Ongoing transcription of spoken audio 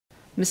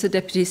Mr.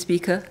 Deputy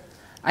Speaker,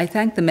 I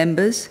thank the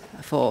members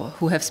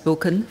who have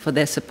spoken for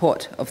their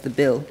support of the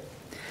bill.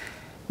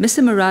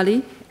 Mr.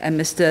 Murali and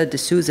Mr.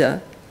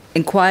 D'Souza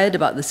inquired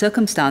about the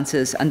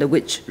circumstances under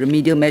which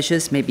remedial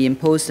measures may be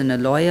imposed on a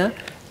lawyer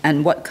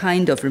and what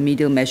kind of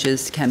remedial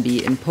measures can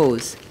be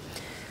imposed.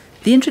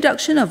 The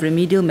introduction of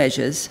remedial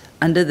measures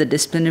under the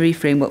disciplinary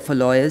framework for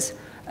lawyers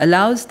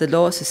allows the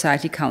Law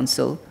Society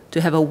Council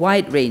to have a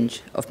wide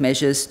range of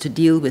measures to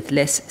deal with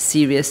less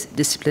serious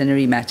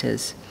disciplinary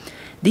matters.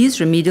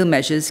 These remedial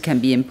measures can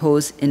be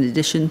imposed in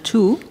addition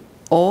to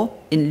or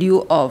in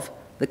lieu of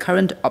the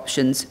current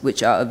options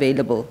which are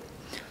available.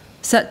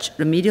 Such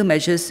remedial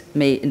measures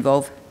may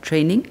involve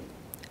training,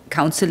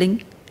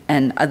 counseling,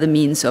 and other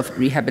means of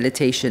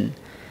rehabilitation.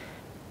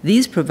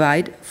 These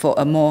provide for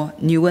a more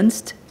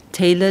nuanced,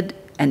 tailored,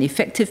 and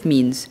effective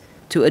means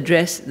to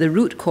address the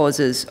root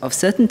causes of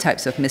certain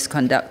types of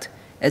misconduct,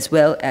 as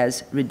well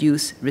as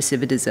reduce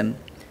recidivism.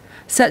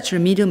 Such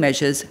remedial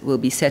measures will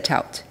be set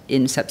out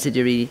in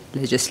subsidiary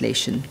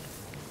legislation.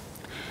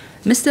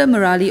 Mr.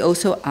 Murali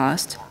also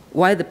asked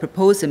why the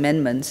proposed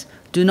amendments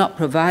do not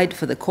provide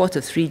for the Court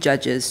of Three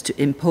Judges to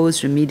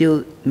impose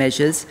remedial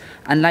measures,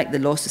 unlike the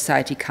Law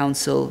Society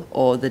Council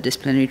or the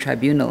Disciplinary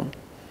Tribunal.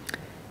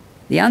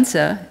 The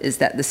answer is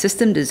that the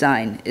system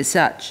design is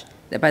such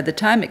that by the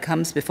time it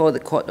comes before the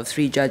Court of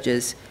Three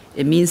Judges,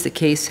 it means the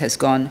case has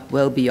gone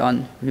well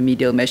beyond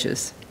remedial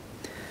measures.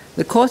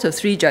 The Court of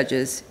Three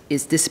Judges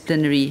is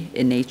disciplinary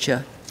in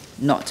nature,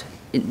 not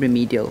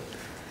remedial.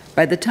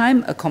 By the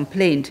time a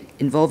complaint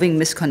involving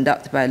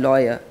misconduct by a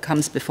lawyer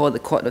comes before the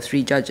Court of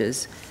Three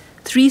Judges,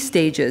 3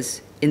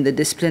 stages in the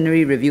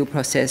disciplinary review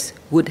process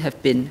would have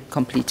been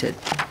completed.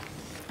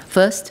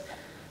 First,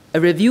 a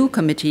review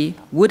committee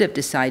would have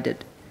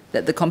decided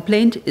that the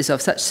complaint is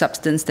of such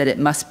substance that it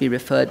must be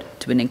referred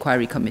to an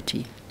inquiry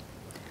committee.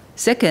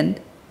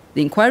 Second,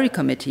 the inquiry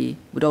committee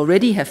would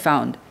already have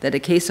found that a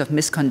case of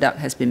misconduct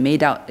has been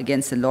made out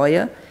against the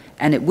lawyer,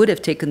 and it would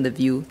have taken the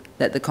view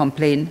that the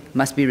complaint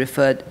must be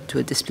referred to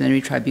a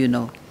disciplinary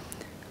tribunal.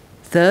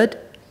 Third,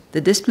 the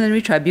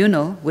disciplinary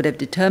tribunal would have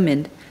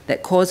determined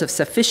that cause of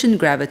sufficient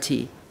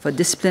gravity for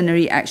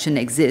disciplinary action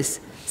exists,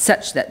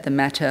 such that the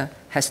matter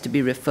has to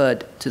be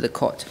referred to the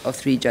Court of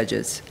Three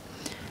Judges.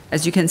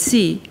 As you can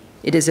see,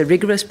 it is a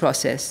rigorous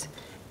process,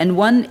 and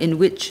one in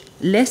which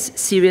less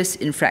serious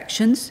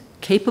infractions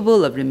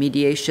capable of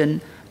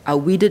remediation are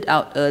weeded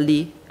out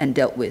early and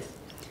dealt with.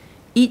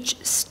 Each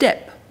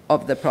step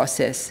of the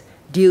process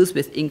deals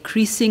with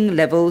increasing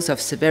levels of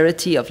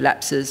severity of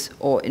lapses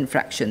or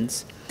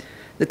infractions.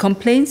 The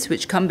complaints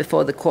which come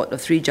before the Court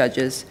of Three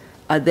Judges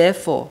are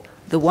therefore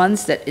the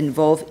ones that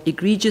involve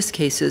egregious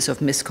cases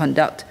of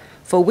misconduct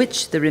for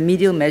which the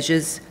remedial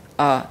measures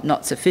are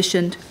not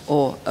sufficient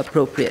or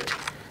appropriate.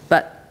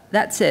 But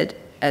that said,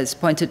 as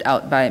pointed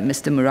out by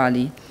Mr.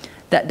 Murali,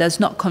 that does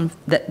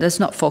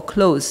not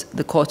foreclose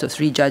the Court of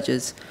Three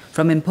Judges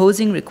from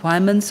imposing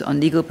requirements on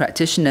legal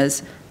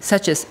practitioners,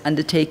 such as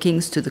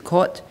undertakings to the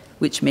court,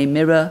 which may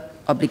mirror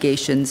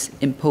obligations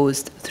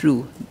imposed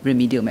through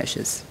remedial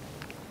measures.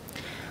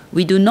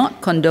 We do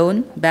not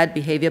condone bad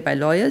behavior by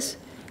lawyers,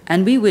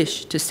 and we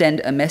wish to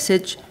send a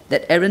message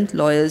that errant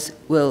lawyers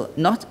will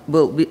not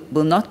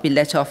be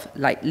let off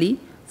lightly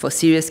for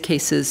serious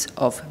cases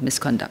of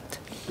misconduct.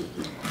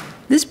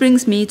 This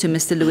brings me to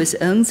Mr. Louis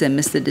Ng's and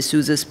Mr.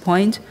 D'Souza's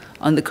point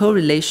on the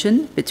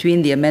correlation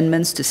between the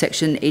amendments to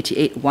Section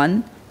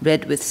 88.1,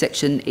 read with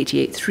Section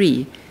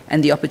 88.3,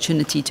 and the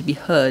opportunity to be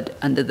heard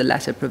under the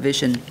latter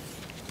provision.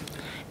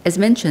 As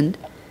mentioned,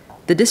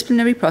 the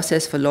disciplinary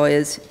process for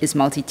lawyers is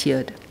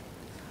multi-tiered.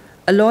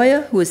 A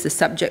lawyer who is the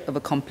subject of a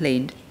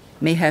complaint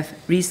may have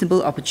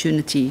reasonable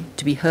opportunity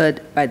to be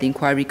heard by the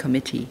inquiry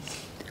committee.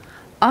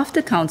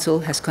 After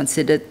counsel has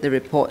considered the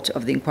report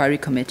of the inquiry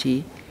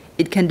committee,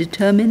 it can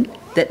determine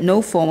that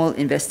no formal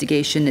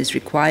investigation is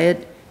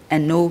required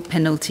and no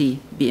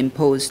penalty be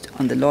imposed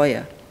on the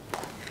lawyer.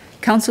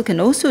 Counsel can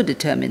also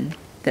determine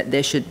that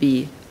there should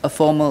be a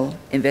formal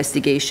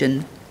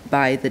investigation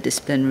by the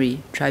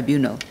disciplinary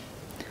tribunal.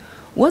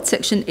 What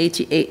Section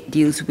 88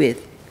 deals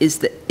with is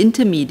the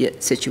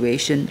intermediate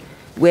situation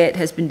where it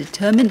has been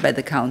determined by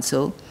the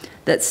counsel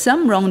that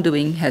some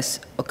wrongdoing has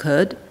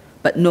occurred,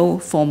 but no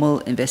formal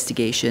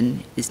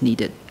investigation is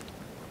needed.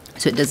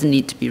 So it doesn't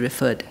need to be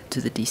referred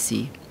to the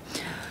DC.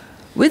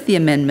 With the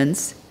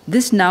amendments,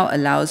 this now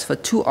allows for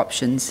 2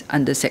 options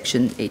under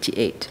Section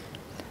 88.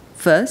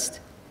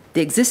 First,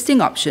 the existing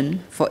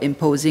option for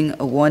imposing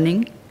a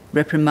warning,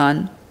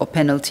 reprimand, or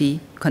penalty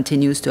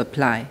continues to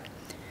apply.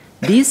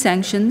 These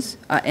sanctions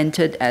are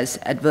entered as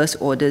adverse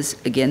orders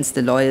against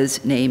the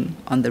lawyer's name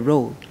on the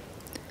roll.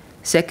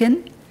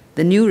 Second,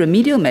 the new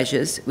remedial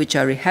measures, which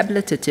are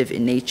rehabilitative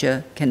in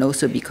nature, can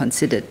also be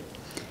considered.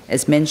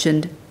 As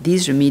mentioned,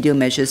 these remedial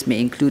measures may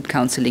include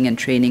counseling and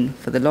training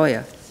for the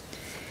lawyer.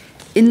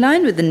 In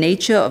line with the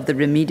nature of the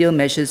remedial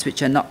measures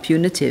which are not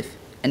punitive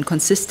and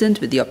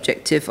consistent with the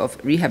objective of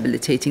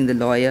rehabilitating the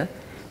lawyer,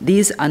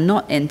 these are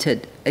not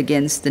entered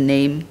against the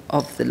name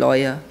of the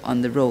lawyer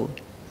on the roll.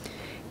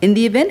 In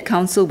the event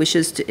counsel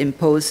wishes to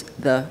impose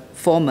the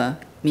former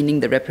meaning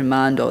the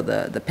reprimand or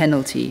the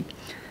penalty,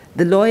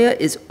 the lawyer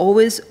is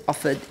always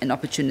offered an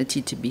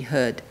opportunity to be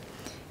heard.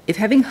 If,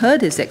 having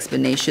heard his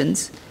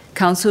explanations,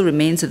 counsel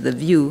remains of the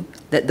view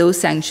that those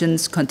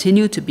sanctions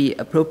continue to be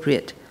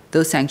appropriate,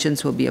 those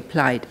sanctions will be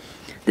applied.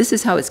 This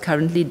is how it's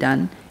currently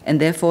done, and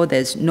therefore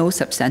there's no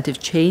substantive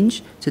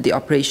change to the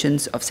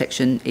operations of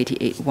Section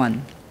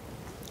 88(1).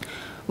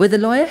 Where the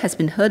lawyer has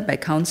been heard by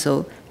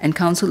counsel and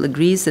counsel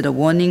agrees that a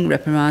warning,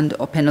 reprimand,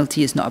 or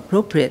penalty is not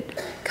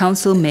appropriate,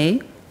 counsel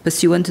may,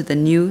 pursuant to the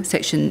new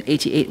Section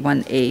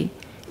 88(1)(a),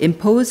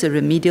 impose a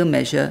remedial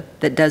measure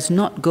that does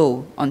not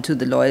go onto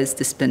the lawyer's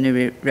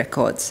disciplinary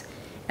records.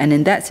 And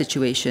in that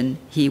situation,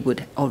 he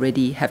would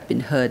already have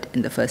been heard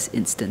in the first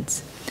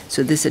instance.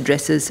 So this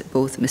addresses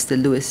both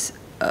Mr. Louis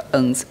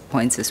Ng's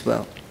points as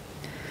well.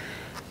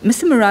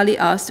 Mr. Murali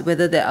asked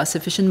whether there are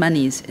sufficient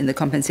monies in the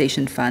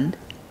compensation fund.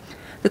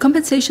 The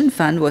compensation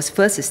fund was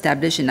first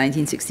established in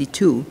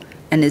 1962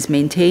 and is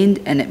maintained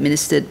and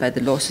administered by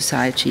the Law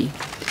Society.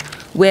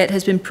 Where it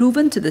has been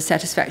proven to the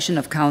satisfaction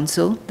of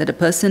counsel that a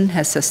person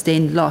has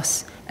sustained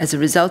loss as a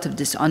result of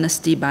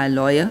dishonesty by a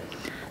lawyer,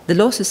 the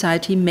Law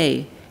Society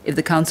may, if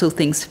the counsel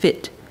thinks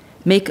fit,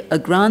 make a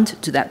grant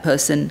to that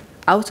person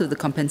out of the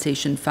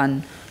compensation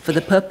fund for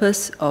the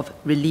purpose of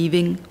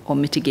relieving or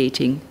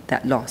mitigating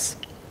that loss.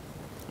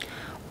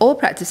 All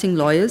practicing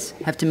lawyers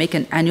have to make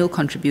an annual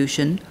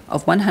contribution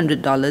of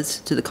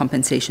 $100 to the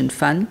compensation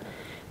fund,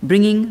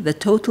 bringing the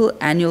total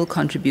annual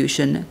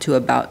contribution to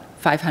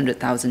about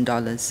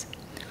 $500,000.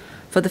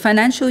 For the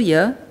financial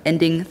year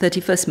ending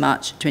 31st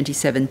March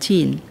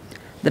 2017,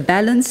 the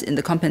balance in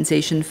the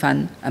compensation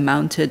fund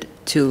amounted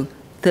to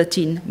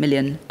 $13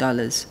 million.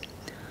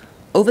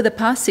 Over the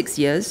past 6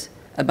 years,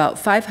 about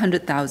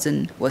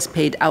 $500,000 was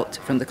paid out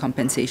from the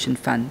compensation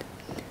fund.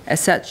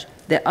 As such,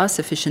 there are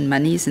sufficient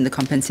monies in the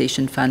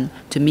compensation fund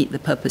to meet the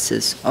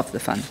purposes of the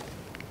fund.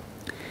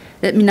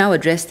 Let me now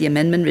address the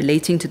amendment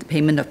relating to the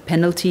payment of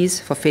penalties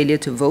for failure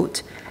to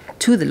vote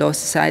to the Law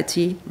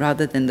Society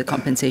rather than the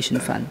compensation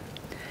fund.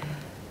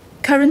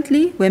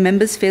 Currently, where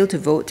members fail to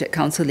vote at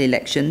council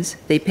elections,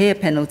 they pay a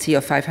penalty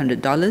of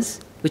 $500,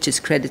 which is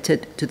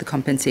credited to the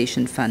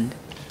compensation fund.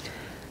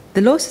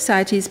 The Law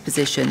Society's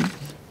position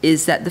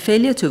is that the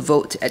failure to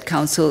vote at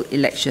council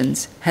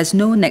elections has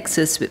no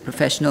nexus with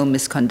professional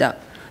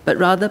misconduct, but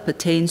rather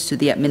pertains to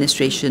the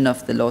administration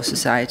of the Law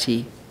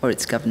Society or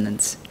its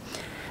governance.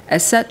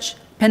 As such,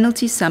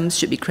 penalty sums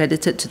should be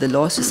credited to the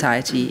Law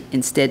Society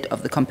instead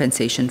of the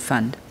compensation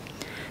fund.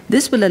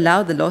 This will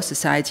allow the Law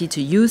Society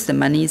to use the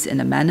monies in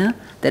a manner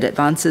that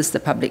advances the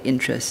public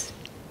interest.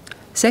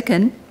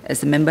 Second, as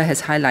the member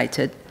has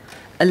highlighted,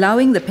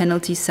 allowing the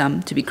penalty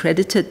sum to be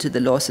credited to the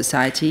Law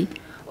Society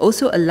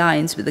also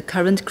aligns with the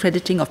current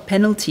crediting of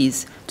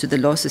penalties to the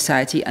Law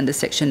Society under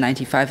Section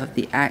 95 of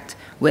the Act,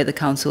 where the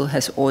Council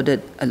has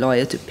ordered a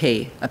lawyer to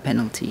pay a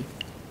penalty.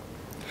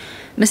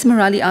 Ms.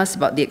 Murali asked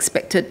about the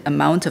expected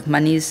amount of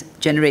monies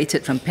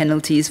generated from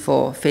penalties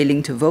for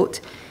failing to vote,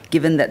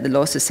 given that the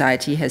Law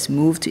Society has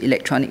moved to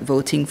electronic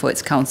voting for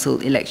its council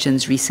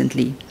elections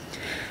recently.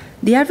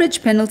 The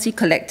average penalty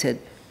collected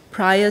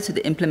prior to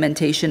the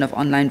implementation of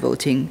online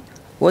voting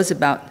was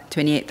about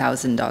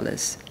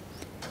 $28,000.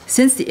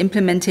 Since the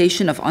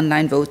implementation of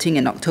online voting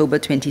in October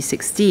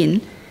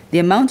 2016, the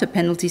amount of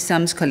penalty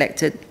sums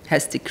collected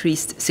has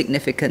decreased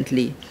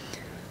significantly.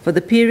 For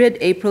the period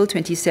April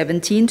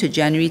 2017 to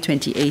January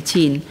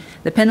 2018,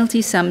 the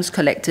penalty sums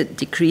collected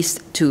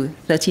decreased to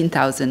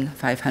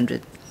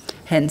 $13,500.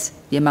 Hence,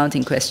 the amount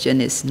in question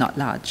is not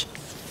large.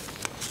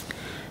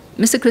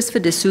 Mr. Christopher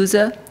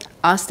D'Souza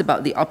asked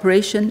about the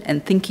operation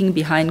and thinking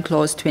behind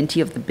Clause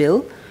 20 of the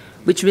bill,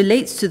 which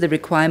relates to the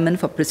requirement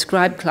for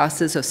prescribed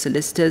classes of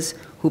solicitors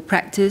who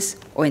practice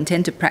or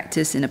intend to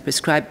practice in a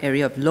prescribed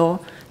area of law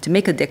to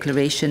make a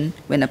declaration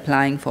when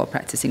applying for a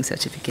practicing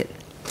certificate.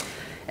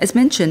 As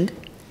mentioned,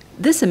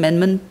 this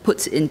amendment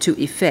puts into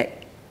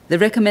effect the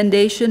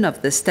recommendation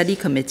of the Study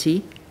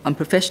Committee on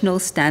Professional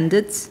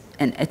Standards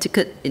and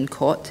Etiquette in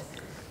Court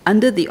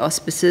under the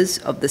auspices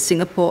of the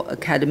Singapore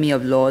Academy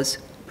of Law's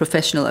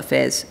Professional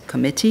Affairs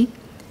Committee,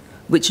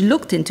 which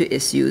looked into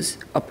issues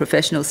of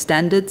professional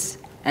standards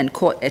and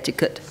court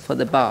etiquette for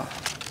the bar.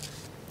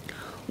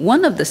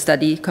 One of the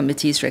study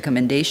committee's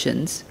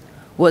recommendations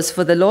was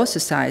for the Law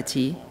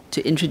Society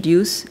to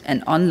introduce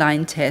an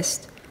online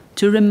test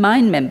to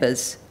remind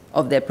members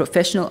of their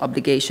professional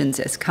obligations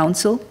as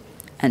counsel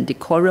and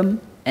decorum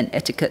and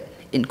etiquette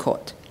in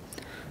court.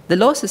 The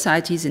Law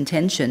Society's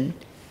intention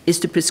is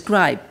to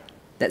prescribe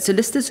that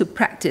solicitors who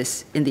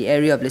practice in the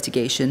area of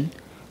litigation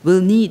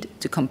will need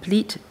to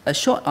complete a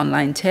short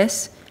online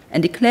test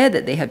and declare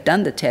that they have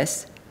done the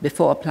test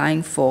before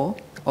applying for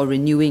or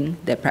renewing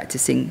their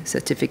practicing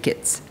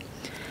certificates.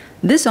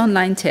 This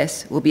online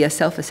test will be a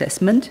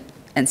self-assessment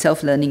and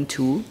self-learning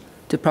tool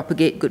to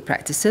propagate good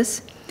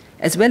practices,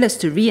 as well as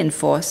to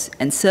reinforce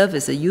and serve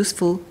as a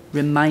useful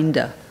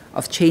reminder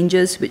of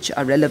changes which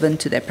are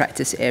relevant to their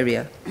practice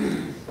area.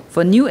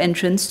 For new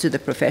entrants to the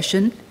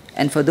profession,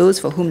 and for those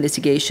for whom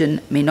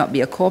litigation may not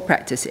be a core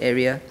practice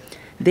area,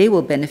 they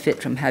will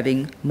benefit from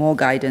having more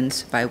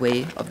guidance by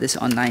way of this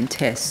online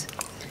test.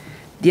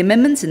 The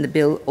amendments in the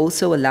bill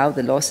also allow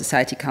the Law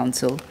Society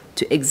Council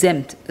to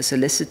exempt a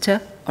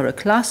solicitor or a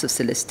class of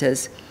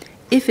solicitors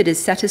if it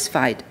is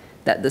satisfied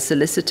that the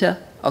solicitor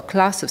or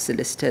class of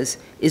solicitors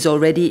is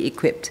already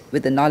equipped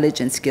with the knowledge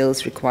and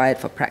skills required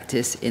for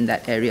practice in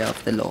that area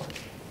of the law.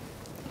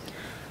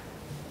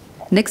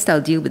 Next,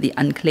 I'll deal with the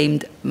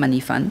unclaimed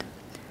money fund.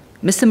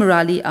 Mr.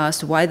 Murali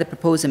asked why the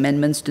proposed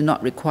amendments do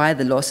not require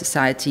the Law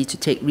Society to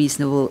take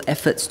reasonable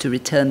efforts to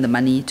return the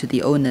money to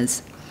the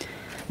owners.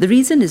 The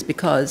reason is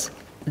because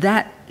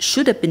that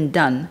should have been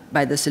done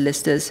by the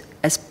solicitors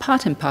as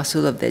part and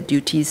parcel of their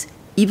duties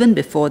even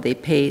before they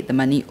pay the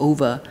money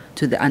over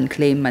to the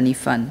unclaimed money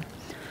fund.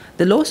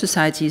 The Law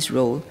Society's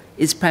role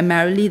is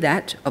primarily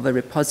that of a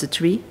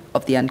repository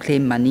of the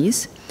unclaimed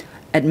monies,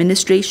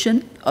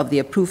 administration of the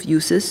approved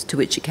uses to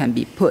which it can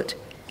be put,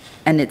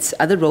 and its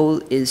other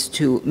role is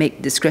to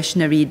make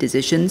discretionary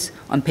decisions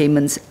on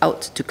payments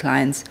out to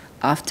clients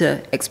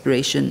after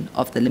expiration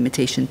of the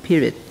limitation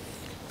period.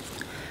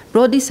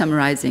 Broadly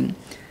summarizing,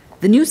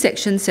 the new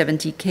Section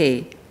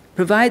 70K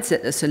provides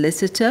that a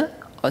solicitor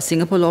or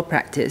Singapore law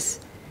practice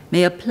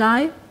may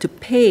apply to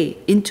pay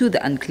into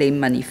the unclaimed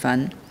money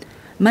fund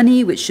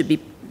money which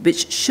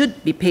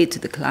should be paid to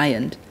the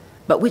client,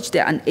 but which they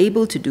are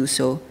unable to do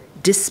so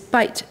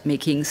despite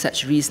making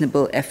such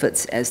reasonable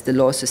efforts as the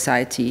Law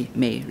Society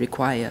may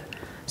require.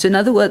 So in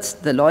other words,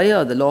 the lawyer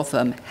or the law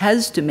firm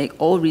has to make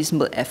all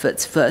reasonable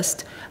efforts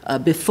first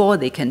before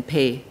they can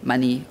pay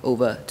money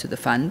over to the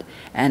fund.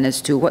 And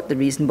as to what the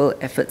reasonable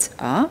efforts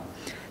are,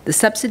 the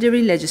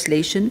subsidiary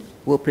legislation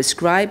will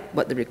prescribe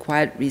what the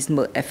required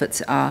reasonable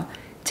efforts are,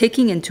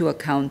 taking into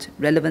account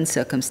relevant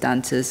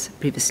circumstances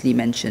previously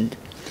mentioned.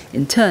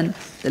 In turn,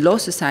 the Law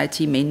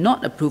Society may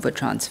not approve a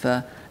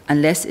transfer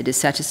unless it is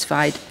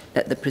satisfied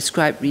that the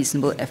prescribed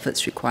reasonable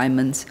efforts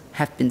requirements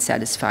have been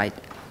satisfied.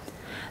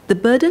 The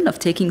burden of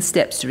taking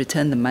steps to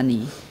return the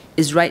money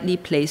is rightly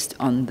placed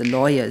on the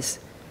lawyers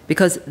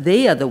because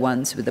they are the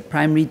ones with the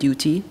primary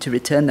duty to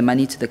return the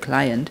money to the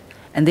client,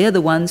 and they are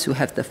the ones who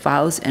have the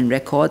files and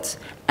records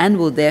and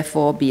will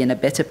therefore be in a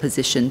better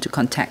position to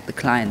contact the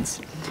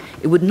clients.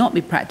 It would not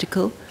be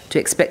practical to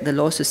expect the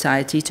Law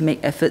Society to make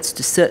efforts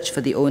to search for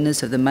the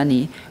owners of the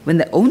money when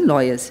their own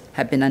lawyers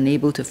have been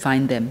unable to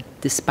find them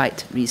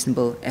despite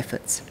reasonable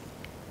efforts.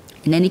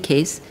 In any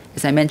case,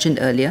 as I mentioned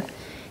earlier,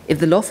 if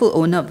the lawful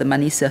owner of the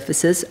money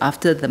surfaces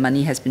after the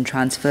money has been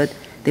transferred,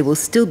 they will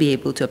still be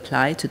able to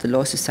apply to the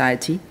Law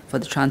Society for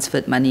the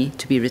transferred money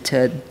to be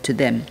returned to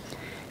them.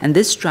 And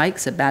this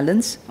strikes a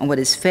balance on what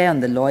is fair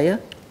on the lawyer,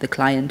 the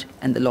client,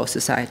 and the Law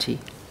Society.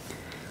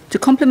 To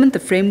complement the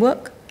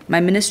framework, my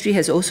ministry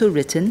has also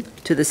written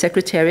to the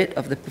Secretariat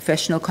of the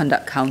Professional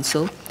Conduct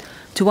Council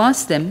to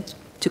ask them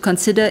to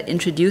consider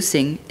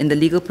introducing in the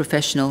legal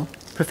professional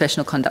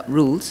conduct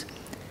rules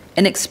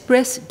an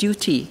express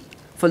duty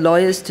for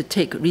lawyers to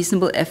take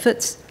reasonable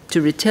efforts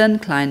to return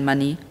client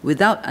money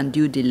without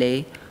undue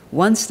delay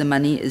once the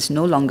money is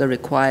no longer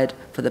required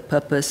for the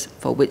purpose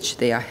for which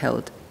they are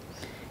held.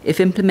 If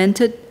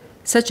implemented,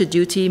 such a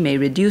duty may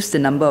reduce the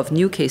number of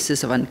new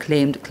cases of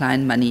unclaimed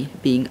client money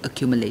being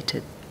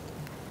accumulated.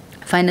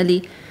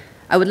 Finally,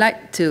 I would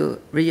like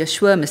to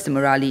reassure Mr.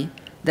 Murali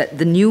that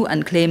the new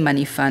unclaimed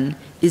money fund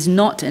is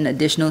not an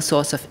additional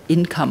source of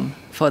income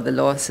for the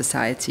Law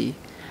Society.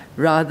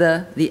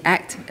 Rather, the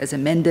Act, as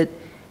amended,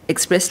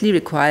 expressly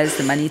requires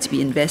the money to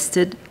be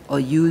invested or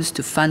used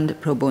to fund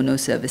pro bono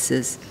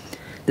services.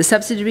 The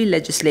subsidiary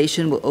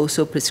legislation will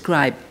also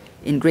prescribe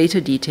in greater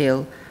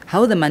detail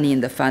how the money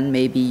in the fund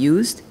may be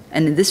used,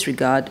 and in this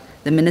regard,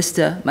 the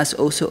Minister must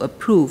also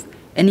approve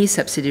any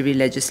subsidiary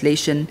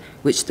legislation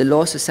which the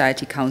Law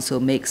Society Council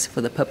makes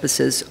for the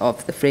purposes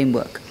of the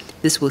framework.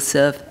 This will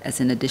serve as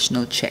an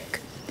additional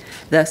check.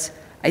 Thus,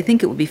 I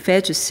think it would be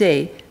fair to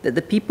say that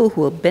the people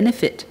who will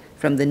benefit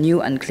from the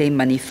new unclaimed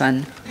money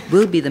fund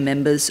will be the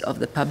members of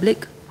the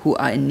public who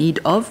are in need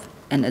of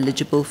and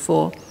eligible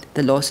for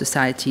the Law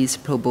Society's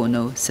pro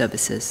bono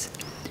services.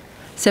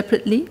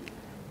 Separately,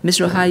 Ms.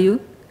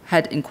 Rahayu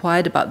had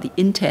inquired about the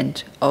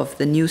intent of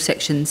the new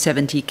Section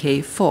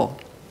 70K4.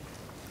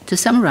 To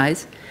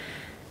summarize,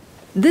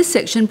 this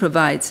section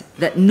provides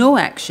that no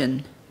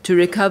action to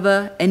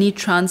recover any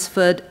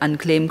transferred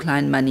unclaimed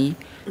client money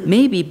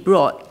may be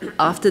brought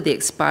after the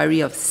expiry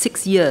of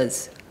 6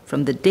 years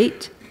from the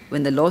date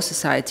when the Law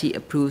Society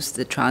approves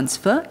the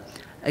transfer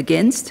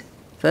against,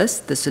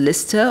 first, the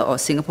solicitor or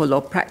Singapore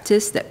law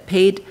practice that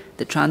paid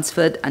the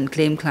transferred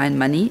unclaimed client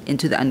money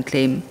into the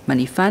unclaimed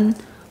money fund,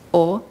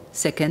 or,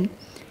 second,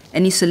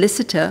 any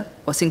solicitor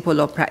or Singapore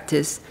law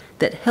practice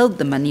that held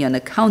the money on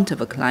account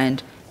of a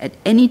client at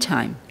any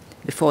time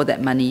before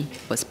that money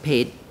was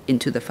paid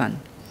into the fund.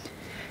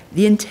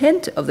 The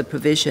intent of the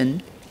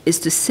provision is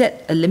to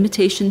set a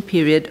limitation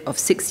period of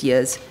 6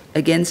 years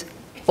against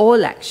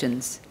all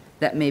actions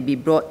that may be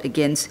brought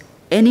against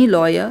any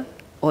lawyer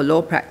or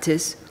law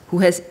practice who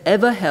has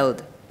ever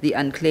held the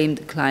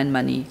unclaimed client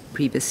money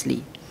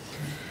previously.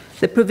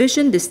 The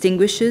provision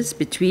distinguishes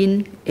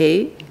between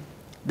A,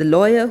 the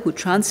lawyer who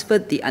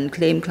transferred the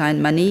unclaimed client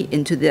money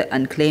into the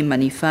unclaimed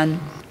money fund,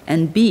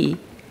 and B,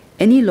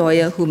 any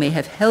lawyer who may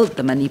have held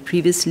the money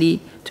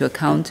previously to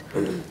account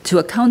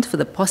for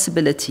the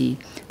possibility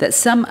that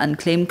some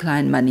unclaimed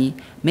client money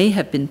may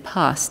have been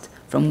passed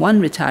from one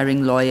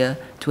retiring lawyer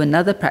to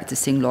another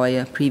practicing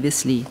lawyer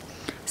previously.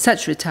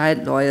 Such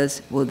retired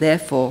lawyers will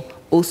therefore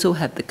also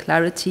have the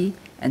clarity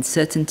and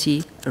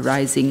certainty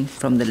arising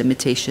from the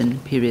limitation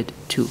period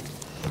 2.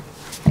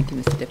 Thank you,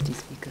 Mr. Deputy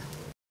Speaker.